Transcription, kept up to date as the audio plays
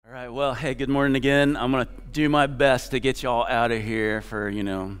Well, hey, good morning again. I'm going to do my best to get y'all out of here for,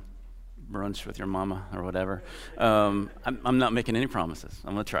 brunch with your mama or whatever. I'm not making any promises.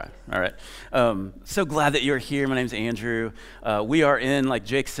 I'm going to try. All right. So glad that you're here. My name's Andrew. We are in, like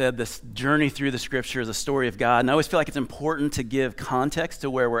Jake said, this journey through the scriptures, the story of God. And I always feel like it's important to give context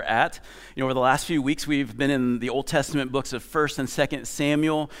to where we're at. Over the last few weeks, we've been in the Old Testament books of 1st and 2nd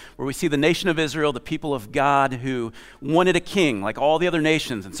Samuel, where we see the nation of Israel, the people of God who wanted a king like all the other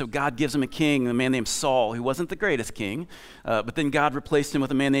nations. And so God gives them a king, a man named Saul, who wasn't the greatest king. But then God replaced him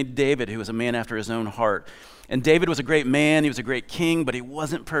with a man named David, who was a man after his own heart. And David was a great man, he was a great king, but he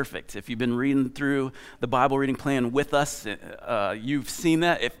wasn't perfect. If you've been reading through the Bible reading plan with us, you've seen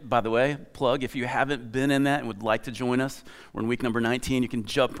that. By the way, plug, if you haven't been in that and would like to join us, we're in week number 19, you can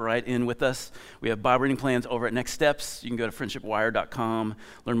jump right in with us. We have Bible reading plans over at Next Steps. You can go to friendshipwire.com,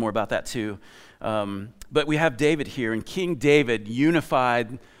 learn more about that too. But we have David here, and King David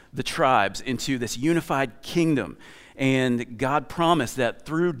unified the tribes into this unified kingdom. And God promised that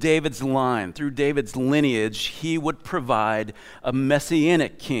through David's line, through David's lineage, he would provide a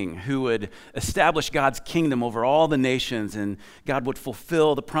messianic king who would establish God's kingdom over all the nations, and God would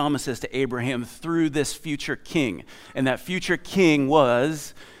fulfill the promises to Abraham through this future king. And that future king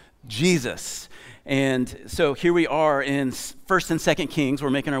was Jesus. And so here we are in 1st and 2nd Kings. We're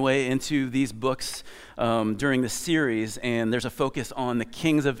making our way into these books during this series, and there's a focus on the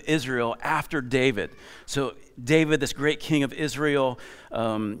kings of Israel after David. So David, this great king of Israel,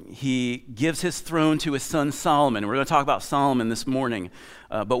 he gives his throne to his son Solomon. We're going to talk about Solomon this morning.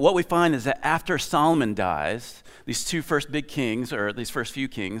 But what we find is that after Solomon dies, these two first big kings, or these first few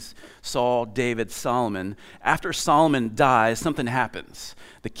kings, Saul, David, Solomon, after Solomon dies, something happens.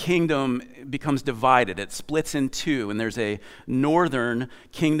 The kingdom becomes divided. It splits in two, and there's a northern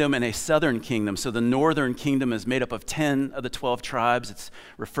kingdom and a southern kingdom. So the northern kingdom is made up of 10 of the 12 tribes. It's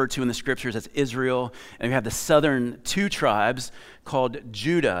referred to in the scriptures as Israel. And we have the southern two tribes called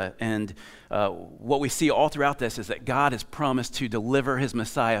Judah. And what we see all throughout this is that God has promised to deliver his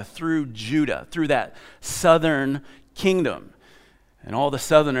Messiah through Judah, through that southern kingdom. And all the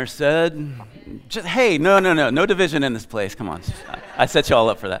southerners said, hey, no division in this place. Come on. I set you all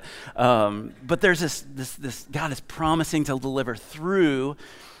up for that. But there's this God is promising to deliver through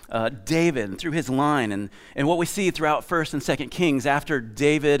David and through his line. And what we see throughout 1st and 2nd Kings, after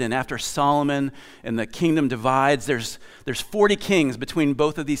David and after Solomon and the kingdom divides, there's 40 kings between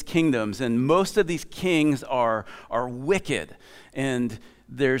both of these kingdoms, and most of these kings are wicked. And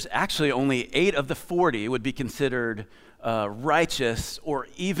there's actually only 8 of the 40 would be considered righteous or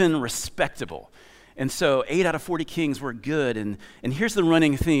even respectable. And so 8 out of 40 kings were good. And here's the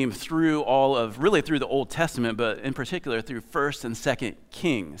running theme through through the Old Testament, but in particular through 1st and 2nd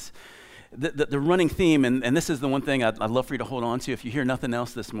Kings. The running theme, and this is the one thing I'd love for you to hold on to if you hear nothing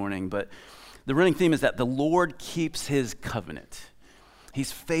else this morning, but the running theme is that the Lord keeps his covenant.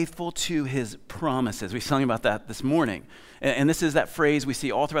 He's faithful to his promises. We sang about that this morning. And this is that phrase we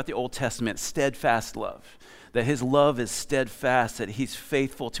see all throughout the Old Testament, steadfast love. That his love is steadfast, that he's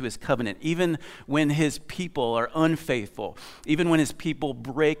faithful to his covenant, even when his people are unfaithful, even when his people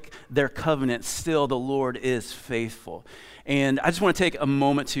break their covenant, still the Lord is faithful. And I just want to take a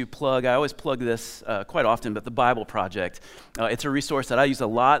moment to plug, I always plug this quite often, but the Bible Project. It's a resource that I use a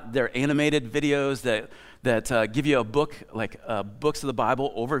lot. They're animated videos that give you a book, like books of the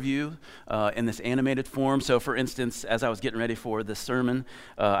Bible overview in this animated form. So for instance, as I was getting ready for this sermon,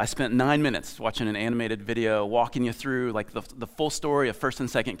 I spent 9 minutes watching an animated video walking you through like the full story of 1st and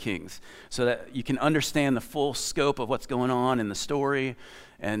 2nd Kings, so that you can understand the full scope of what's going on in the story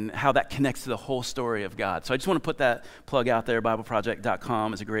and how that connects to the whole story of God. So I just want to put that plug out there.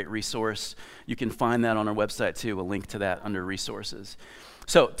 BibleProject.com is a great resource. You can find that on our website too, a link to that under resources.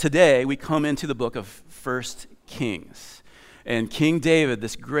 So today we come into the book of 1st Kings. And King David,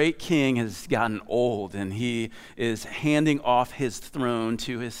 this great king, has gotten old, and he is handing off his throne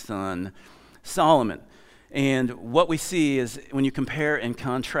to his son Solomon. And what we see is when you compare and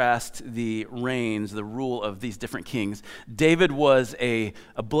contrast the reigns, the rule of these different kings, David was a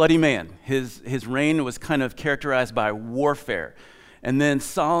bloody man. His reign was kind of characterized by warfare. And then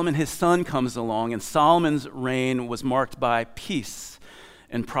Solomon, his son, comes along, and Solomon's reign was marked by peace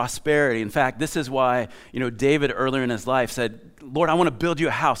and prosperity. In fact, this is why, David earlier in his life said, Lord, I want to build you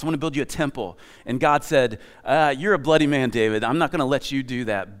a house. I want to build you a temple. And God said, you're a bloody man, David. I'm not going to let you do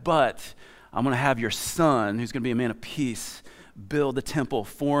that, but I'm going to have your son, who's going to be a man of peace, build the temple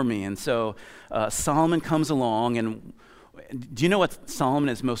for me. And so Solomon comes along, and do you know what Solomon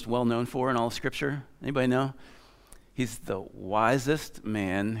is most well known for in all of Scripture? Anybody know? He's the wisest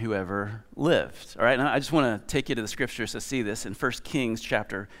man who ever lived. All right, now I just want to take you to the Scriptures to see this in 1 Kings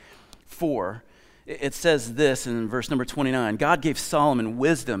chapter 4, it says this in verse number 29, God gave Solomon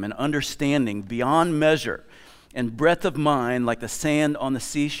wisdom and understanding beyond measure and breadth of mind like the sand on the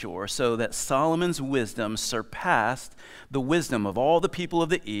seashore, so that Solomon's wisdom surpassed the wisdom of all the people of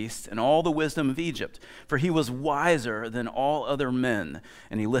the east and all the wisdom of Egypt. For he was wiser than all other men.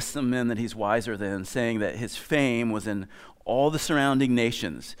 And he lists the men that he's wiser than, saying that his fame was in all the surrounding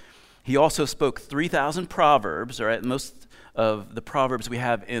nations. He also spoke 3,000 proverbs, all right? Most of the proverbs we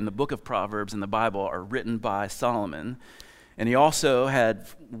have in the book of Proverbs in the Bible are written by Solomon. And he also had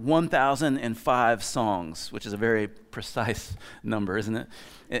 1,005 songs, which is a very precise number, isn't it?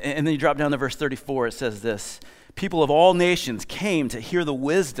 And then you drop down to verse 34, it says this, people of all nations came to hear the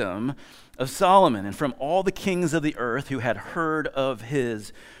wisdom of Solomon, and from all the kings of the earth who had heard of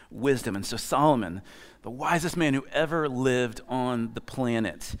his wisdom. And so Solomon, the wisest man who ever lived on the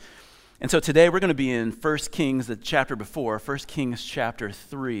planet. And so today we're going to be in 1 Kings, the chapter before, 1 Kings chapter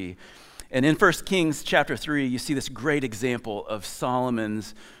 3. And in 1 Kings chapter 3, you see this great example of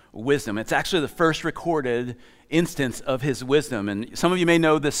Solomon's wisdom. It's actually the first recorded instance of his wisdom. And some of you may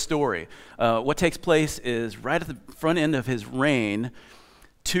know this story. What takes place is right at the front end of his reign,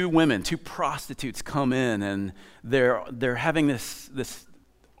 two prostitutes come in, and they're having this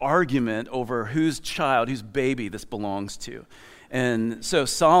argument over whose baby this belongs to. And so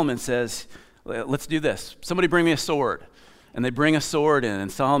Solomon says, let's do this. Somebody bring me a sword. And they bring a sword in,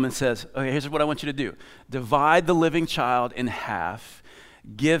 and Solomon says, okay, here's what I want you to do. Divide the living child in half.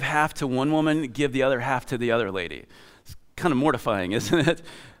 Give half to one woman, give the other half to the other lady. It's kind of mortifying, isn't it?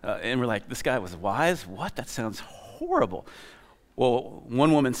 And we're like, this guy was wise? What? That sounds horrible. Well,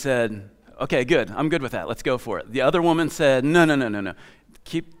 one woman said, okay, good. I'm good with that. Let's go for it. The other woman said, no.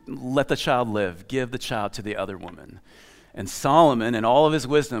 Let the child live. Give the child to the other woman. And Solomon, in all of his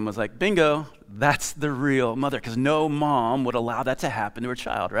wisdom, was like, bingo, that's the real mother, because no mom would allow that to happen to her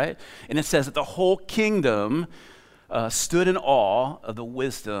child, right? And it says that the whole kingdom stood in awe of the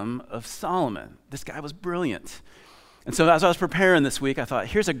wisdom of Solomon. This guy was brilliant. And so as I was preparing this week, I thought,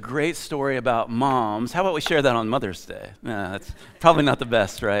 here's a great story about moms. How about we share that on Mother's Day? That's probably not the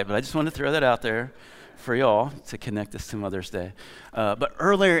best, right? But I just wanted to throw that out there for y'all to connect us to Mother's Day. But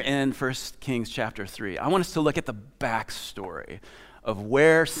earlier in 1 Kings chapter 3, I want us to look at the backstory of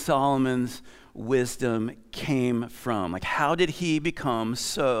where Solomon's wisdom came from. Like, how did he become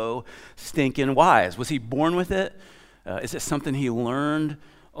so stinking wise? Was he born with it? Is it something he learned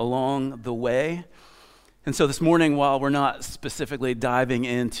along the way? And so this morning, while we're not specifically diving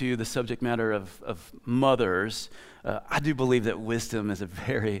into the subject matter of mothers, I do believe that wisdom is a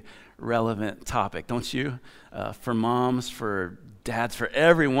very relevant topic, don't you? For moms, for dads, for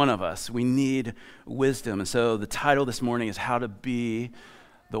every one of us, we need wisdom. And so the title this morning is How to Be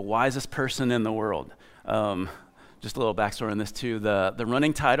the Wisest Person in the World. Just a little backstory on this too. The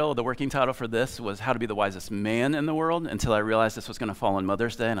running title, the working title for this was How to Be the Wisest Man in the World, until I realized this was going to fall on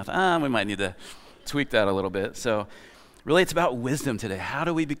Mother's Day, and I thought, we might need to tweak that a little bit. So really it's about wisdom today. How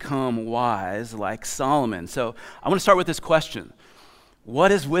do we become wise like Solomon? So I want to start with this question.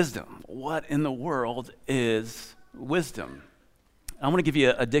 What is wisdom? What in the world is wisdom? I want to give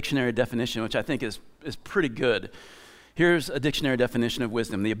you a dictionary definition, which I think is pretty good. Here's a dictionary definition of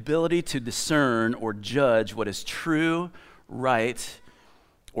wisdom: the ability to discern or judge what is true, right,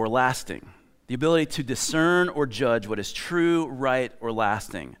 or lasting. The ability to discern or judge what is true, right, or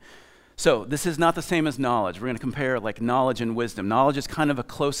lasting. So this is not the same as knowledge. We're going to compare like knowledge and wisdom. Knowledge is kind of a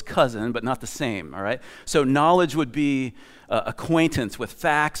close cousin, but not the same, all right? So knowledge would be acquaintance with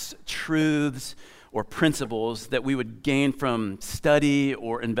facts, truths, or principles that we would gain from study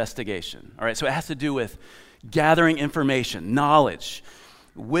or investigation, all right? So it has to do with gathering information, knowledge.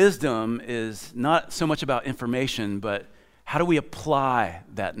 Wisdom is not so much about information, but how do we apply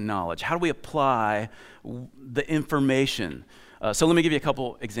that knowledge? How do we apply the information? So let me give you a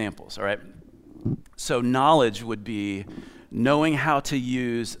couple examples, all right? So knowledge would be knowing how to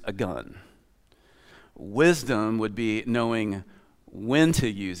use a gun. Wisdom would be knowing when to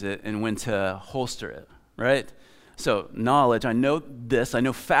use it and when to holster it, right? So knowledge, I know this, I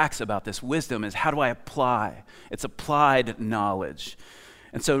know facts about this. Wisdom is how do I apply? It's applied knowledge.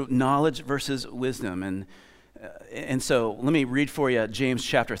 And so knowledge versus wisdom. And so let me read for you James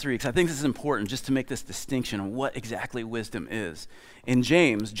chapter 3, because I think this is important just to make this distinction on what exactly wisdom is. In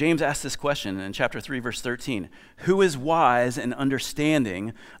James asks this question in chapter 3, verse 13, who is wise and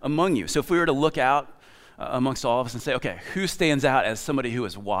understanding among you? So if we were to look out amongst all of us and say, okay, who stands out as somebody who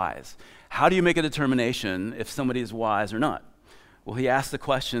is wise? How do you make a determination if somebody is wise or not? Well, he asks the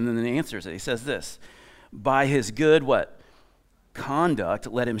question and then he answers it. He says this, by his good, what? Conduct,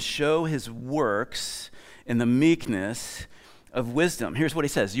 let him show his works in the meekness of wisdom. Here's what he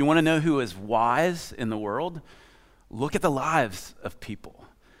says. You want to know who is wise in the world? Look at the lives of people.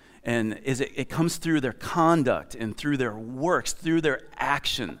 And it comes through their conduct and through their works, through their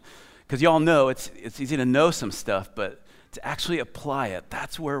action. Because y'all know it's easy to know some stuff, but to actually apply it,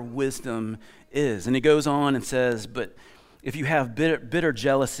 that's where wisdom is. And he goes on and says, but if you have bitter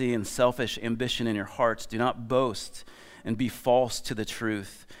jealousy and selfish ambition in your hearts, do not boast and be false to the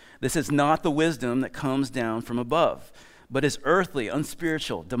truth. This is not the wisdom that comes down from above, but is earthly,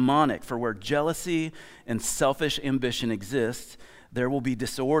 unspiritual, demonic. For where jealousy and selfish ambition exist, there will be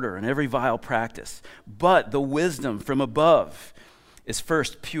disorder and every vile practice. But the wisdom from above is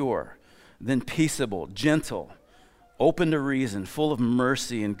first pure, then peaceable, gentle, open to reason, full of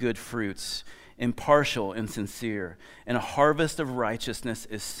mercy and good fruits, impartial and sincere. And a harvest of righteousness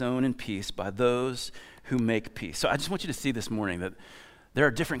is sown in peace by those who make peace. So I just want you to see this morning that there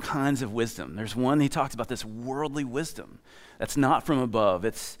are different kinds of wisdom. There's one, he talks about this worldly wisdom that's not from above.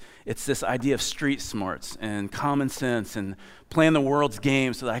 It's this idea of street smarts and common sense and playing the world's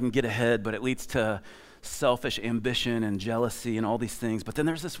game so that I can get ahead, but it leads to selfish ambition and jealousy and all these things. But then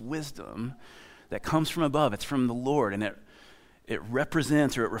there's this wisdom that comes from above. It's from the Lord, and it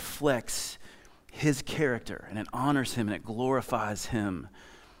represents or it reflects his character, and it honors him and it glorifies him.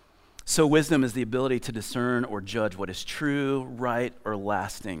 So wisdom is the ability to discern or judge what is true, right, or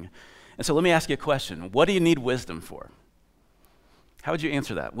lasting. And so let me ask you a question. What do you need wisdom for? How would you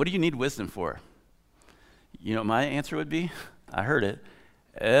answer that? What do you need wisdom for? You know what my answer would be? I heard it.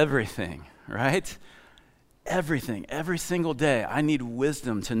 Everything, right? Everything. Every single day, I need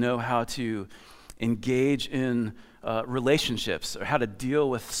wisdom to know how to engage in relationships, or how to deal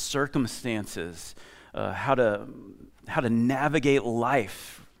with circumstances, how to navigate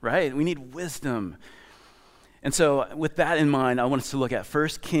life. Right? We need wisdom. And so with that in mind, I want us to look at 1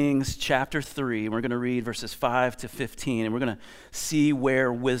 Kings chapter 3. We're going to read verses 5 to 15, and we're going to see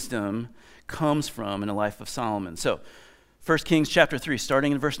where wisdom comes from in the life of Solomon. So 1 Kings chapter 3,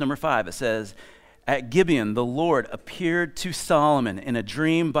 starting in verse number 5, it says, At Gibeon, the Lord appeared to Solomon in a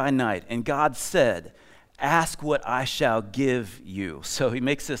dream by night, and God said, Ask what I shall give you. So he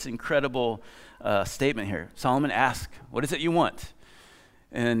makes this incredible statement here. Solomon, ask, what is it you want?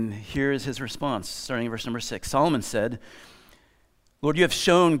 And here is his response, starting in verse number 6. Solomon said, Lord, you have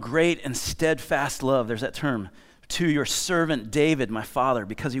shown great and steadfast love, there's that term, to your servant David, my father,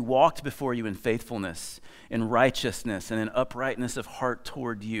 because he walked before you in faithfulness, in righteousness, and in uprightness of heart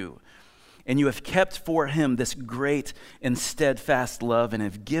toward you. And you have kept for him this great and steadfast love, and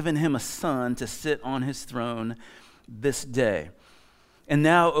have given him a son to sit on his throne this day. And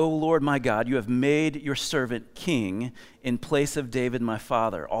now, O Lord my God, you have made your servant king in place of David my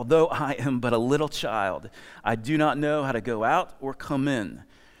father. Although I am but a little child, I do not know how to go out or come in.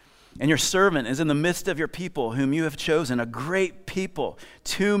 And your servant is in the midst of your people, whom you have chosen, a great people,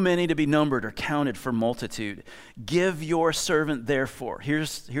 too many to be numbered or counted for multitude. Give your servant, therefore.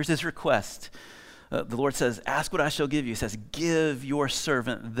 Here's his request. The Lord says, ask what I shall give you. He says, give your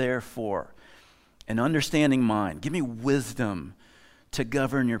servant, therefore, an understanding mind. Give me wisdom to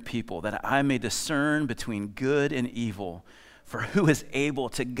govern your people, that I may discern between good and evil. For who is able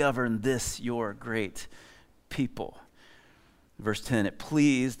to govern this your great people? Verse 10, it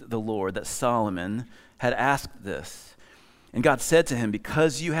pleased the Lord that Solomon had asked this. And God said to him,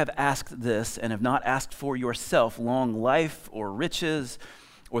 because you have asked this and have not asked for yourself long life or riches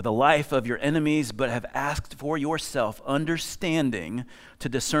or the life of your enemies, but have asked for yourself understanding to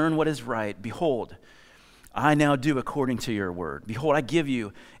discern what is right, behold, I now do according to your word. Behold, I give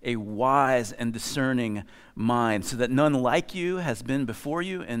you a wise and discerning mind, so that none like you has been before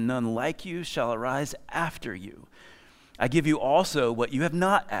you, and none like you shall arise after you. I give you also what you have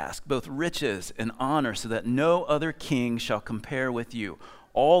not asked, both riches and honor, so that no other king shall compare with you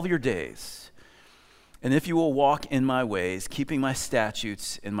all your days. And if you will walk in my ways, keeping my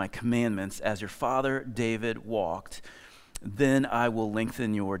statutes and my commandments, as your father David walked, then I will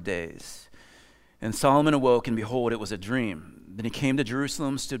lengthen your days. And Solomon awoke, and behold, it was a dream. Then he came to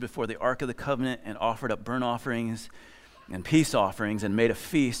Jerusalem, stood before the Ark of the Covenant, and offered up burnt offerings and peace offerings, and made a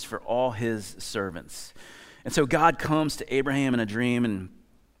feast for all his servants. And so God comes to Abraham in a dream, and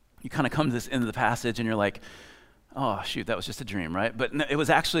you kind of come to this end of the passage, and you're like, oh, shoot, that was just a dream, right? But no, it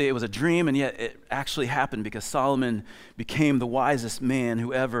was a dream, and yet it actually happened because Solomon became the wisest man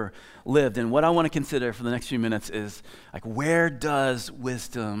who ever lived. And what I want to consider for the next few minutes is, like, where does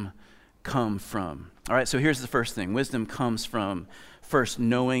wisdom come from? All right, so here's the first thing. Wisdom comes from, first,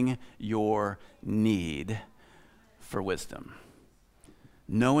 knowing your need for wisdom.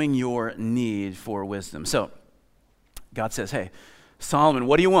 Knowing your need for wisdom. So, God says, hey, Solomon,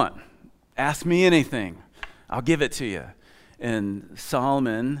 what do you want? Ask me anything. I'll give it to you. And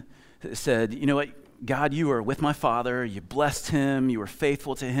Solomon said, you know what, God, you were with my father, you blessed him, you were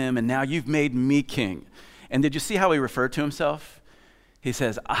faithful to him, and now you've made me king. And did you see how he referred to himself? He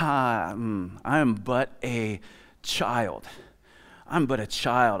says, I am but a child. I'm but a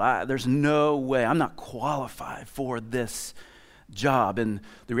child. There's no way, I'm not qualified for this job. And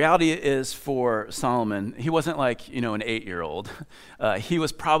the reality is for Solomon, he wasn't like, an 8-year-old. He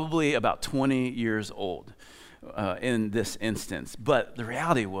was probably about 20 years old in this instance. But the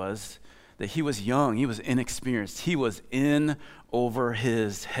reality was that he was young, he was inexperienced, he was in over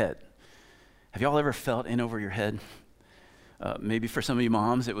his head. Have y'all ever felt in over your head? Maybe for some of you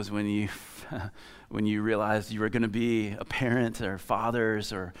moms, it was when you when you realized you were going to be a parent or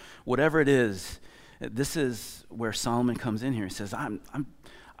fathers or whatever it is. This is where Solomon comes in here. He says, I'm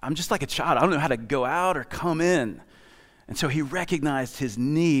just like a child. I don't know how to go out or come in. And so he recognized his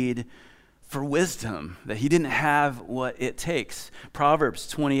need for wisdom, that he didn't have what it takes. Proverbs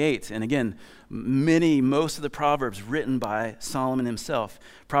 28, and again, most of the Proverbs written by Solomon himself.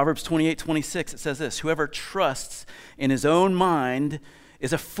 Proverbs 28:26, it says this, whoever trusts in his own mind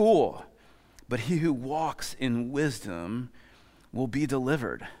is a fool, but he who walks in wisdom will be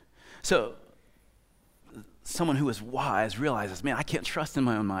delivered. So someone who is wise realizes, man, I can't trust in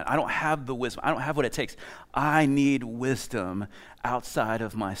my own mind. I don't have the wisdom. I don't have what it takes. I need wisdom outside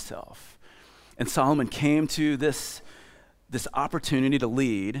of myself. And Solomon came to this opportunity to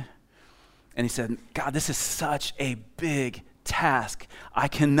lead, and he said, God, this is such a big task. I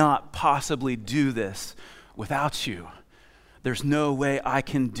cannot possibly do this without you. There's no way I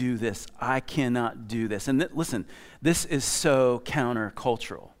can do this. I cannot do this. And listen, this is so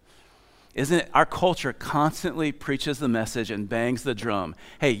countercultural. Isn't it? Our culture constantly preaches the message and bangs the drum.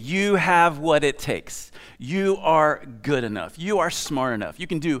 Hey, you have what it takes. You are good enough. You are smart enough. You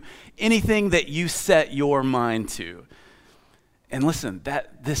can do anything that you set your mind to. And listen,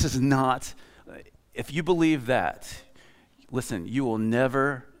 this is not, if you believe that, listen, you will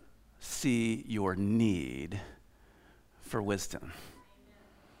never see your need for wisdom.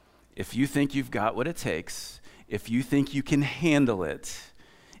 If you think you've got what it takes, if you think you can handle it,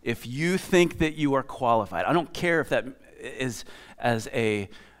 if you think that you are qualified, I don't care if that is as a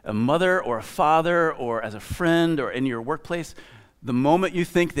mother or a father or as a friend or in your workplace, the moment you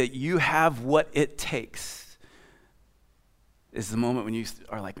think that you have what it takes is the moment when you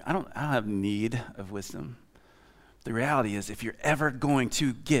are like, I don't have need of wisdom. The reality is, if you're ever going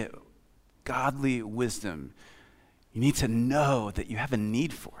to get godly wisdom, you need to know that you have a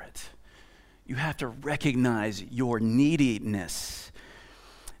need for it. You have to recognize your neediness.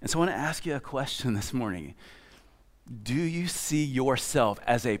 And so I want to ask you a question this morning. Do you see yourself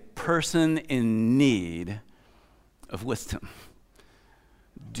as a person in need of wisdom?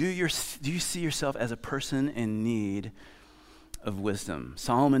 Do you see yourself as a person in need of wisdom?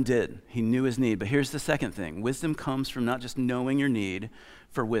 Solomon did. He knew his need. But here's the second thing. Wisdom comes from not just knowing your need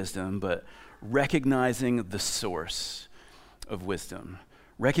for wisdom, but recognizing the source of wisdom.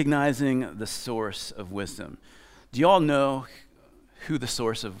 Recognizing the source of wisdom. Do you all know who the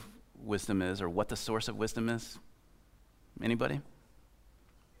source of wisdom is, or what the source of wisdom is? Anybody?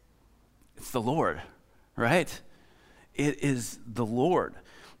 It's the Lord, right? It is the Lord.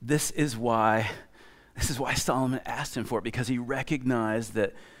 This is why Solomon asked him for it, because he recognized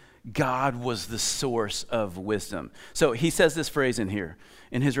that God was the source of wisdom. So he says this phrase in here,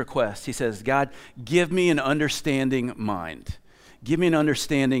 in his request. He says, God, give me an understanding mind. Give me an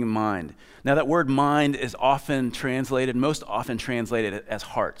understanding mind. Now that word mind is most often translated as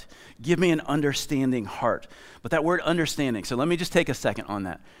heart. Give me an understanding heart. But that word understanding, so let me just take a second on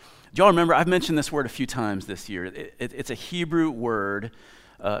that. Do y'all remember, I've mentioned this word a few times this year. It's a Hebrew word,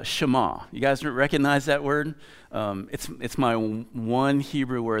 Shema. You guys recognize that word? It's my one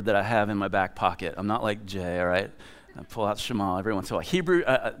Hebrew word that I have in my back pocket. I'm not like Jay, all right? I pull out Shema every once in a while. Hebrew,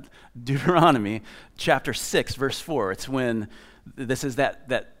 Deuteronomy chapter 6, verse 4. It's when this is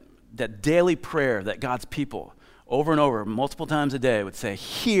that daily prayer that God's people over and over, multiple times a day, would say,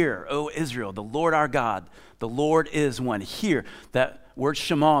 "Hear, O Israel, the Lord our God, the Lord is one." Hear. That word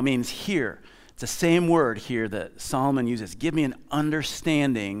Shema means hear. It's the same word here that Solomon uses. Give me an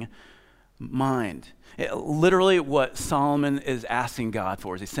understanding mind. Literally what Solomon is asking God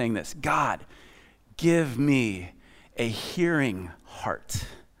for is he's saying this: God, give me a hearing heart.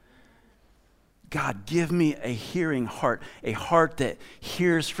 God, give me a hearing heart, a heart that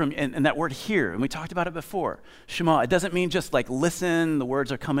hears from, and that word hear, and we talked about it before, Shema, it doesn't mean just like listen, the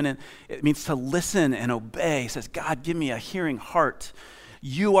words are coming in. It means to listen and obey. It says, God, give me a hearing heart.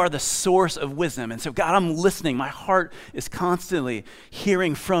 You are the source of wisdom. And so, God, I'm listening. My heart is constantly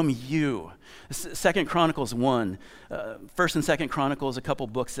hearing from you. 2 Chronicles 1, 1st and 2nd Chronicles, a couple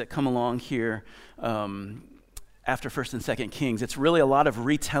books that come along here after 1st and 2nd Kings. It's really a lot of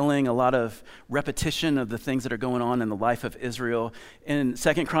retelling, a lot of repetition of the things that are going on in the life of Israel. In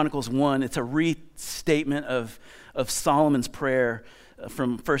 2 Chronicles 1, it's a restatement of Solomon's prayer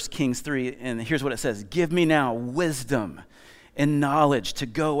from 1 Kings 3. And here's what it says: give me now wisdom and knowledge to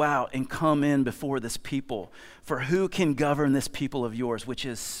go out and come in before this people. For who can govern this people of yours, which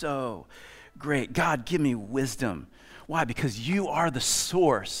is so great? God, give me wisdom. Why? Because you are the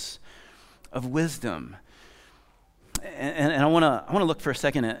source of wisdom. And I want to look for a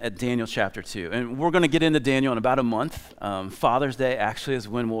second at Daniel chapter 2. And we're going to get into Daniel in about a month. Father's Day actually is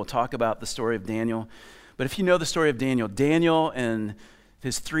when we'll talk about the story of Daniel. But if you know the story of Daniel, Daniel and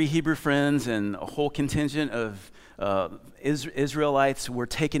his 3 Hebrew friends and a whole contingent of Israelites were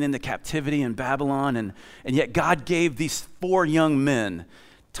taken into captivity in Babylon. And yet God gave these 4 young men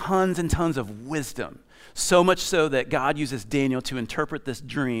tons and tons of wisdom. So much so that God uses Daniel to interpret this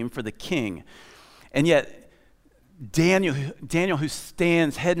dream for the king. And yet Daniel, who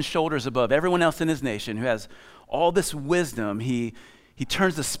stands head and shoulders above everyone else in his nation, who has all this wisdom, he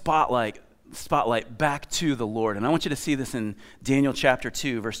turns the spotlight back to the Lord. And I want you to see this in Daniel chapter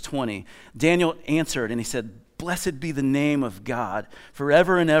 2, verse 20. Daniel answered and he said, "Blessed be the name of God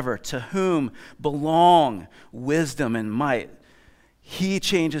forever and ever, to whom belong wisdom and might. He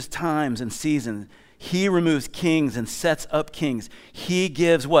changes times and seasons. He removes kings and sets up kings. He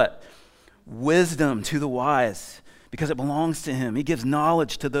gives" what? "Wisdom to the wise, because it belongs to him. He gives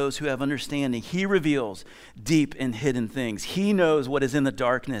knowledge to those who have understanding. He reveals deep and hidden things. He knows what is in the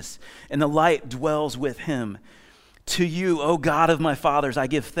darkness, and the light dwells with him. To you, O God of my fathers, I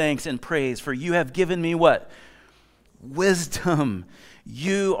give thanks and praise, for you have given me" what? "Wisdom.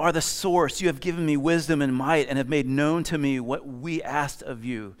 You are the source. You have given me wisdom and might, and have made known to me what we asked of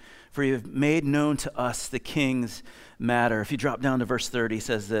you. For you have made known to us the king's matter." If you drop down to verse 30, it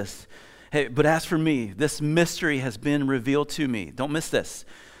says this: "Hey, but as for me, this mystery has been revealed to me." Don't miss this.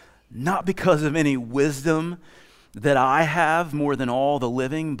 "Not because of any wisdom that I have more than all the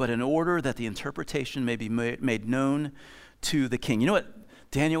living, but in order that the interpretation may be made known to the king." You know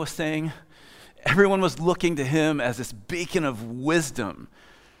what Daniel was saying? Everyone was looking to him as this beacon of wisdom.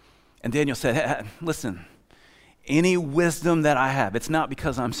 And Daniel said, "Hey, listen, any wisdom that I have, it's not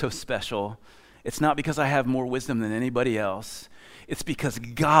because I'm so special. It's not because I have more wisdom than anybody else. It's because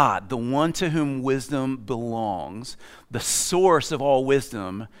God, the one to whom wisdom belongs, the source of all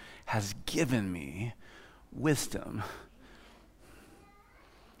wisdom, has given me wisdom."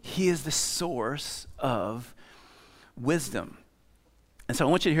 He is the source of wisdom. And so I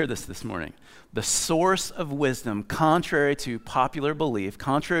want you to hear this morning. The source of wisdom, contrary to popular belief,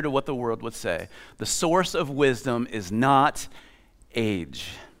 contrary to what the world would say, the source of wisdom is not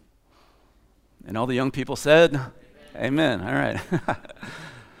age. And all the young people said, Amen. All right.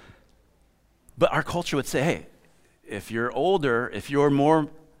 But our culture would say, hey, if you're older, if you're more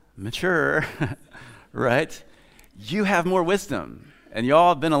mature, right, you have more wisdom. And y'all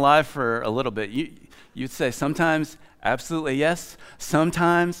have been alive for a little bit. You'd say sometimes, absolutely yes.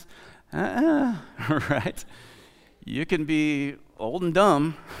 Sometimes, right? You can be old and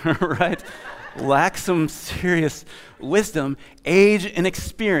dumb, right? Lack some serious wisdom. Age and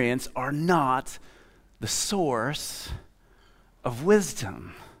experience are not the source of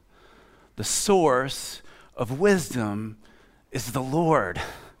wisdom. The source of wisdom is the Lord.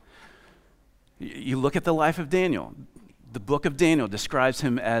 You look at the life of Daniel. The book of Daniel describes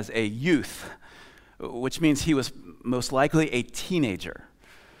him as a youth, which means he was most likely a teenager.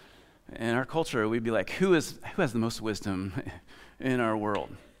 In our culture, we'd be like, who has the most wisdom in our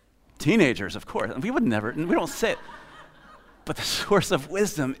world? Teenagers, of course. We would never, we don't say it. But the source of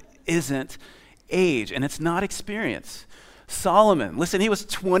wisdom isn't age, and it's not experience. Solomon, listen, he was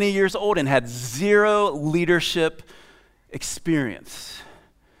 20 years old and had 0 leadership experience.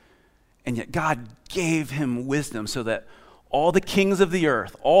 And yet God gave him wisdom so that all the kings of the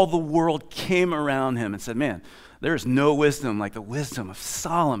earth, all the world came around him and said, man, there's no wisdom like the wisdom of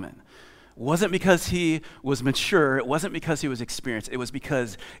Solomon. It wasn't because he was mature. It wasn't because he was experienced. It was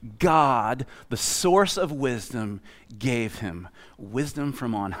because God, the source of wisdom, gave him wisdom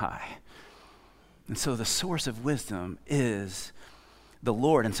from on high. And so the source of wisdom is the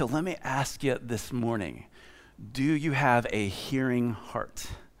Lord. And so let me ask you this morning, do you have a hearing heart?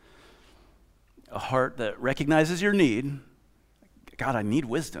 A heart that recognizes your need. God, I need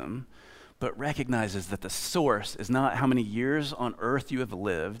wisdom, but recognizes that the source is not how many years on earth you have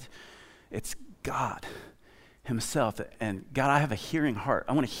lived. It's God. himself. And God, I have a hearing heart.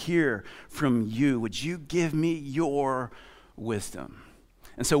 I want to hear from you. Would you give me your wisdom?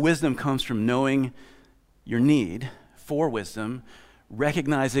 And so wisdom comes from knowing your need for wisdom,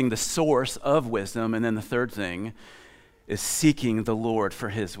 recognizing the source of wisdom, and then the third thing is seeking the Lord for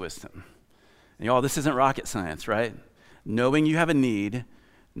his wisdom. And y'all, this isn't rocket science, right? Knowing you have a need,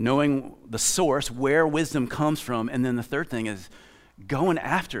 knowing the source, where wisdom comes from, and then the third thing is going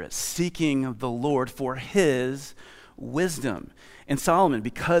after it, seeking the Lord for his wisdom. And Solomon,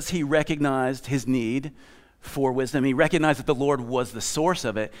 because he recognized his need for wisdom, he recognized that the Lord was the source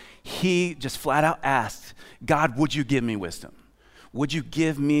of it, he just flat out asked, God, would you give me wisdom? Would you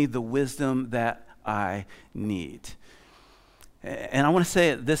give me the wisdom that I need? And I want to say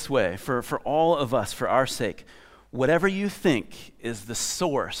it this way, for all of us, for our sake, whatever you think is the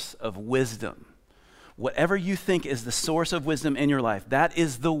source of wisdom, whatever you think is the source of wisdom in your life, that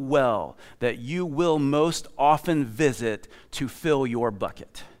is the well that you will most often visit to fill your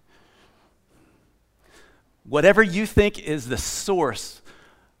bucket. Whatever you think is the source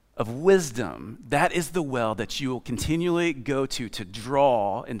of wisdom, that is the well that you will continually go to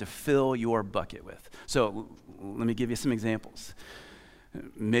draw and to fill your bucket with. So let me give you some examples.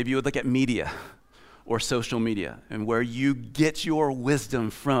 Maybe you would look at media or social media, and where you get your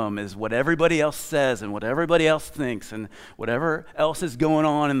wisdom from is what everybody else says and what everybody else thinks and whatever else is going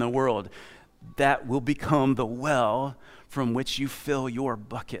on in the world. That will become the well from which you fill your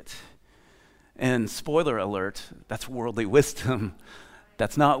bucket. And spoiler alert, that's worldly wisdom.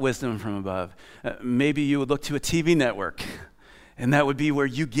 That's not wisdom from above. Maybe you would look to a TV network, and that would be where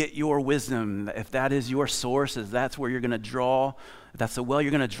you get your wisdom. If that is your source, if that's where you're going to draw, if that's the well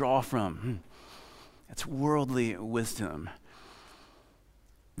you're going to draw from. It's worldly wisdom.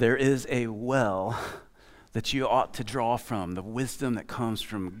 There is a well that you ought to draw from, the wisdom that comes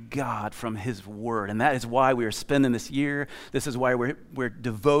from God, from his word. And that is why we are spending this year. This is why we're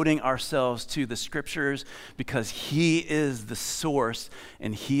devoting ourselves to the scriptures, because he is the source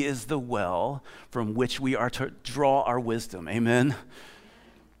and he is the well from which we are to draw our wisdom. Amen?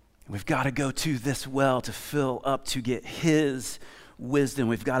 We've got to go to this well to fill up, to get his wisdom.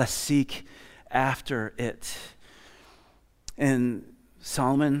 We've got to seek after it. And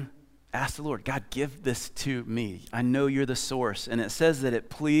Solomon asked the Lord, God, give this to me. I know you're the source. And it says that it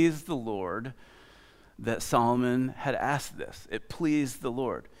pleased the Lord that Solomon had asked this. It pleased the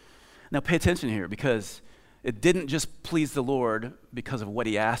Lord. Now pay attention here, because it didn't just please the Lord because of what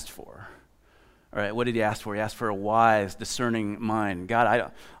he asked for. All right, what did he ask for? He asked for a wise, discerning mind.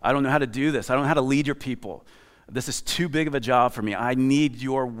 God, I don't know how to do this. I don't know how to lead your people. This is too big of a job for me. I need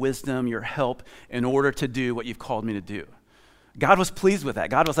your wisdom, your help in order to do what you've called me to do. God was pleased with that.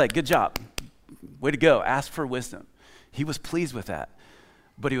 God was like, good job. Way to go. Ask for wisdom. He was pleased with that.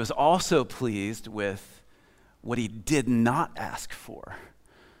 But he was also pleased with what he did not ask for.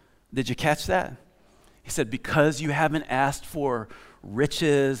 Did you catch that? He said, because you haven't asked for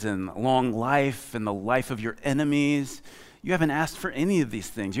riches and long life and the life of your enemies, you haven't asked for any of these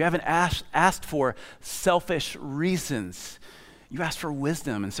things. You haven't asked for selfish reasons. You asked for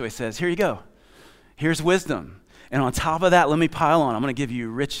wisdom. And so he says, here you go. Here's wisdom. And on top of that, let me pile on. I'm going to give you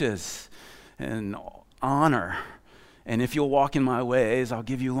riches and honor. And if you'll walk in my ways, I'll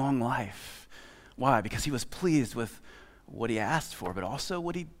give you long life. Why? Because he was pleased with what he asked for, but also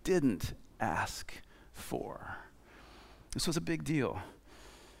what he didn't ask for. This was a big deal.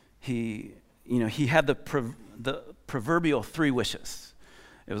 He had the proverbial 3 wishes.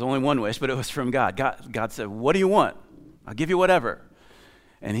 It was only one wish, but it was from God. God said, what do you want? I'll give you whatever.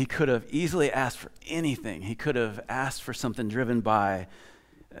 And he could have easily asked for anything. He could have asked for something driven by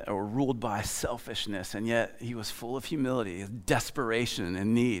or ruled by selfishness, and yet he was full of humility, desperation,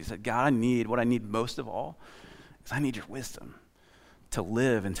 and need. He said, God, what I need most of all is I need your wisdom to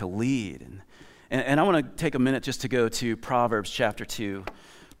live and to lead. And I want to take a minute just to go to Proverbs chapter 2.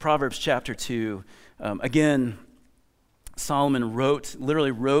 Proverbs chapter 2, again, Solomon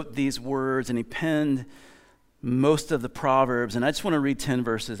literally wrote these words, and he penned most of the Proverbs, and I just want to read 10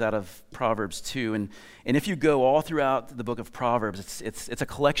 verses out of Proverbs 2. And if you go all throughout the book of Proverbs, it's a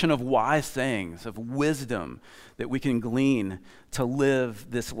collection of wise sayings, of wisdom that we can glean to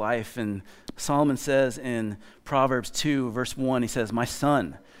live this life. And Solomon says in Proverbs 2, verse 1, he says, my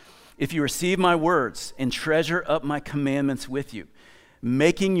son, if you receive my words and treasure up my commandments with you,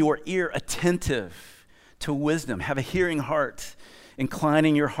 making your ear attentive to wisdom, have a hearing heart,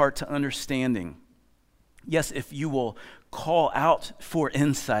 inclining your heart to understanding. Yes, if you will call out for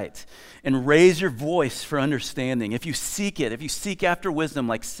insight and raise your voice for understanding, if you seek it, if you seek after wisdom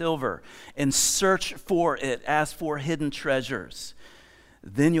like silver and search for it as for hidden treasures,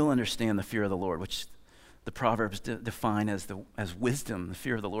 then you'll understand the fear of the Lord, which the Proverbs define as wisdom. The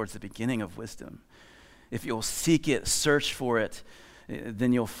fear of the Lord is the beginning of wisdom. If you'll seek it, search for it,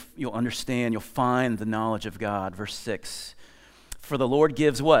 then you'll understand, you'll find the knowledge of God. Verse 6, for the Lord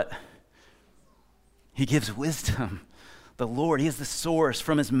gives what? He gives wisdom. The Lord, he is the source.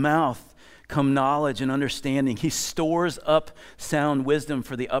 From his mouth come knowledge and understanding. He stores up sound wisdom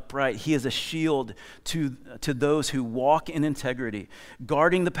for the upright. He is a shield to those who walk in integrity,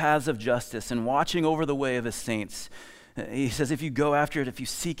 guarding the paths of justice and watching over the way of his saints. He says, if you go after it, if you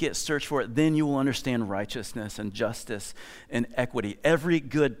seek it, search for it, then you will understand righteousness and justice and equity, every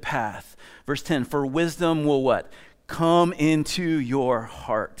good path. Verse 10, for wisdom will what? Come into your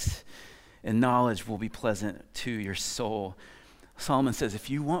heart, and knowledge will be pleasant to your soul. Solomon says, if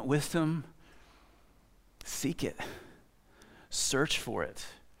you want wisdom, seek it. Search for it.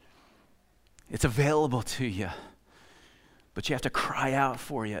 It's available to you. But you have to cry out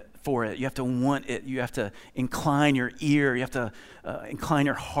for it. You have to want it. You have to incline your ear. You have to incline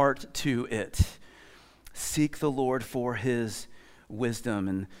your heart to it. Seek the Lord for his wisdom.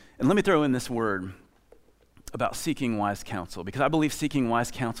 And let me throw in this word about seeking wise counsel, because I believe seeking wise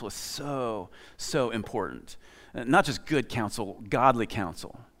counsel is so important. Not just good counsel, godly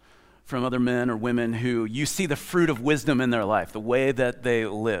counsel from other men or women who you see the fruit of wisdom in their life, the way that they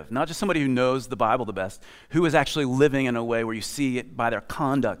live. Not just somebody who knows the Bible the best, who is actually living in a way where you see it by their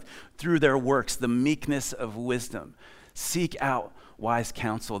conduct, through their works, the meekness of wisdom. Seek out wise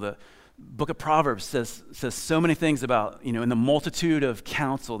counsel. The book of Proverbs says so many things about, in the multitude of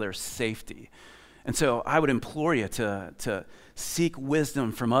counsel, there's safety. And so I would implore you to seek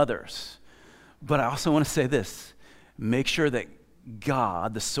wisdom from others. But I also want to say this, make sure that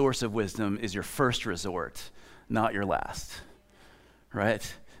God, the source of wisdom, is your first resort, not your last, right?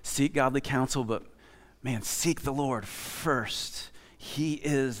 Seek godly counsel, but man, seek the Lord first. He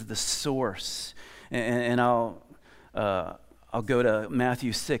is the source. And I'll go to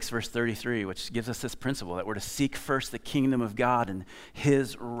Matthew 6, verse 33, which gives us this principle that we're to seek first the kingdom of God and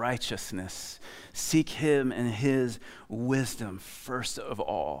his righteousness. Seek him and his wisdom first of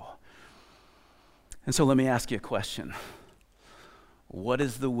all. And so let me ask you a question. What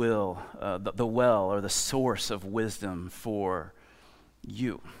is the well or the source of wisdom for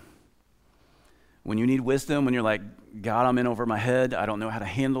you? When you need wisdom, when you're like, God, I'm in over my head, I don't know how to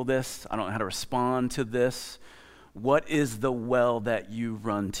handle this, I don't know how to respond to this, what is the well that you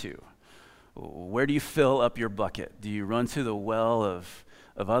run to? Where do you fill up your bucket? Do you run to the well of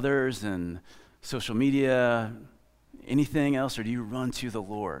others and social media, anything else, or do you run to the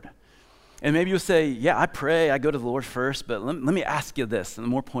Lord? And maybe you'll say, yeah, I pray, I go to the Lord first, but let me ask you this, a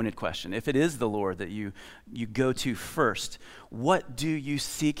more pointed question. If it is the Lord that you go to first, what do you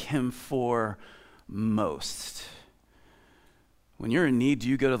seek him for most? When you're in need, do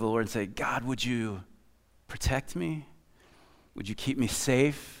you go to the Lord and say, God, would you protect me? Would you keep me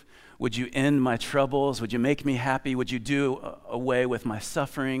safe? Would you end my troubles? Would you make me happy? Would you do away with my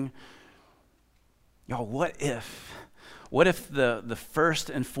suffering? Y'all, what if the first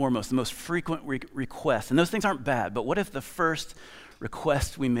and foremost, the most frequent request, and those things aren't bad, but what if the first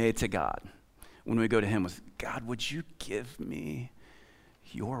request we made to God when we go to him was, God, would you give me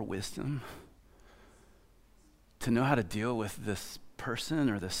your wisdom to know how to deal with this person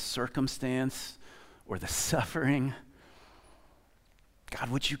or this circumstance or the suffering? God,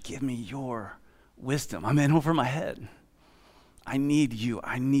 would you give me your wisdom? I'm in over my head. I need you.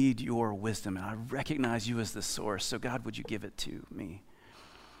 I need your wisdom, and I recognize you as the source. So God, would you give it to me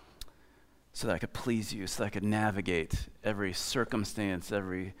so that I could please you, so that I could navigate every circumstance,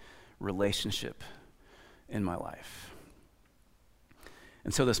 every relationship in my life.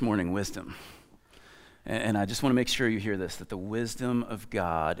 And so this morning, wisdom. And I just want to make sure you hear this, that the wisdom of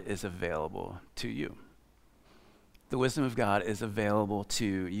God is available to you. The wisdom of God is available to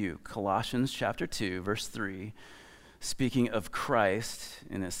you. Colossians chapter 2, verse 3, speaking of Christ,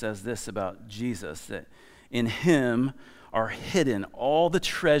 and it says this about Jesus, that in him are hidden all the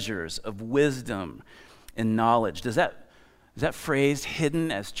treasures of wisdom and knowledge. Is that phrase,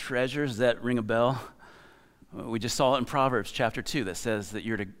 hidden as treasures, does that ring a bell? We just saw it in Proverbs chapter 2 that says that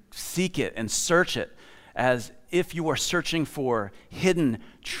you're to seek it and search it as if you are searching for hidden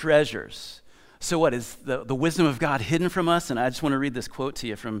treasures. So what, is the wisdom of God hidden from us? And I just want to read this quote to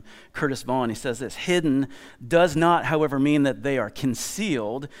you from Curtis Vaughan. He says this, hidden does not, however, mean that they are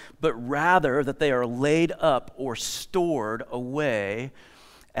concealed, but rather that they are laid up or stored away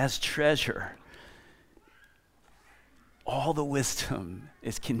as treasure. All the wisdom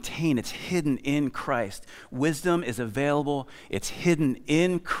is contained, it's hidden in Christ. Wisdom is available, it's hidden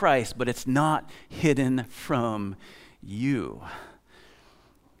in Christ, but it's not hidden from you.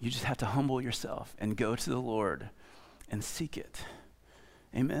 You just have to humble yourself and go to the Lord and seek it.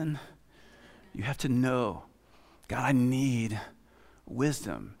 Amen? You have to know, God, I need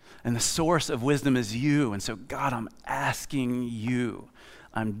wisdom. And the source of wisdom is you. And so, God, I'm asking you.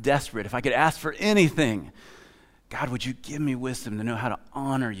 I'm desperate. If I could ask for anything, God, would you give me wisdom to know how to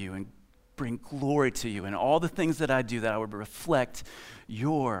honor you and bring glory to you, and all the things that I do that I would reflect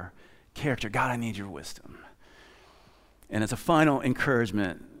your character. God, I need your wisdom. And as a final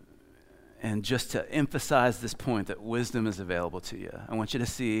encouragement, and just to emphasize this point that wisdom is available to you, I want you to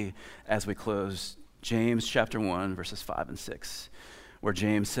see as we close James chapter 1, verses 5 and 6, where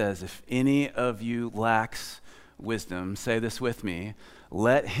James says, if any of you lacks wisdom, say this with me,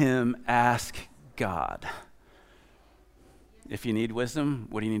 let him ask God. If you need wisdom,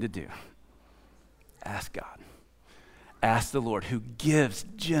 what do you need to do? Ask God. Ask the Lord, who gives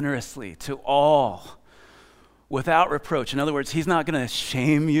generously to all without reproach. In other words, he's not going to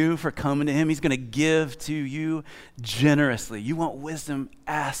shame you for coming to him. He's going to give to you generously. You want wisdom?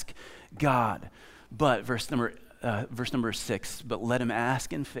 Ask God. But verse number 6, but let him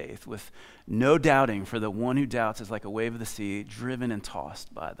ask in faith with no doubting, for the one who doubts is like a wave of the sea, driven and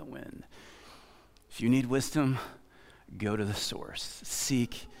tossed by the wind. If you need wisdom, go to the source.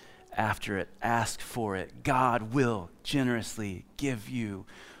 Seek after it. Ask for it. God will generously give you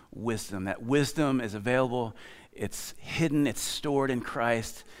wisdom. That wisdom is available. It's hidden. It's stored in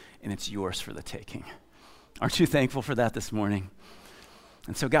Christ, and it's yours for the taking. Aren't you thankful for that this morning?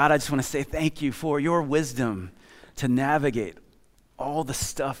 And so, God, I just want to say thank you for your wisdom to navigate all the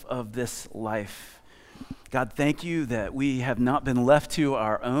stuff of this life. God, thank you that we have not been left to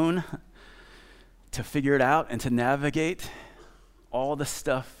our own to figure it out and to navigate all the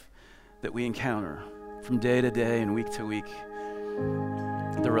stuff that we encounter from day to day and week to week.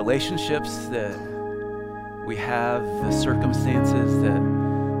 The relationships that we have, the circumstances that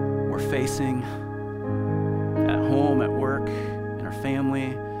we're facing at home, at work, in our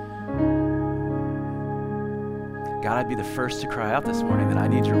family. God, I'd be the first to cry out this morning that I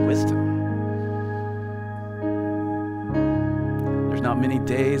need your wisdom. There's not many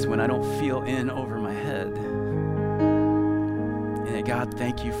days when I don't feel in over my head. And God,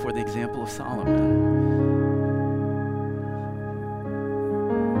 thank you for the example of Solomon.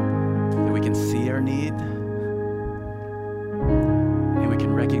 That we can see our need, and we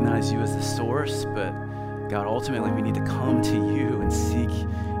can recognize you as the source, but God, ultimately we need to come to you and seek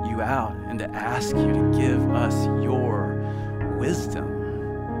you out and to ask you to give us your wisdom.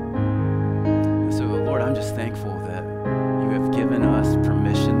 And so, Lord, I'm just thankful that you have given us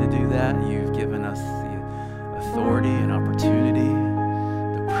permission to do that. You've given us the authority and opportunity,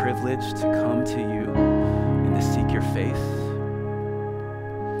 the privilege to come to you and to seek your faith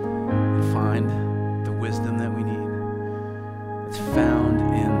and find the wisdom that we need. It's found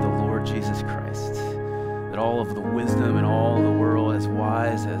in the Lord Jesus Christ. That all of the wisdom in all the world, as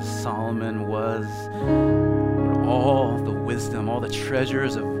wise as Solomon was, all the wisdom, all the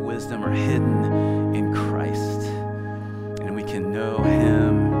treasures of wisdom are hidden in Christ. And we can know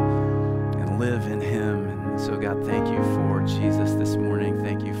him and live in him. And so, God, thank you for Jesus this morning.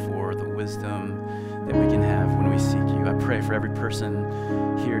 Thank you for the wisdom that we can have when we seek you. I pray for every person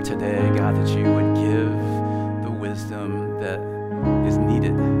here today, God, that you would give the wisdom that is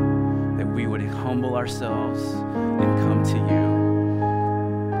needed, that we would humble ourselves and come to you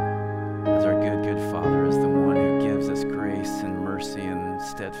as our good, good Father, as the one who gives us grace and mercy and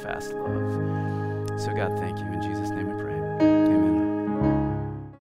steadfast love. So, God, thank you.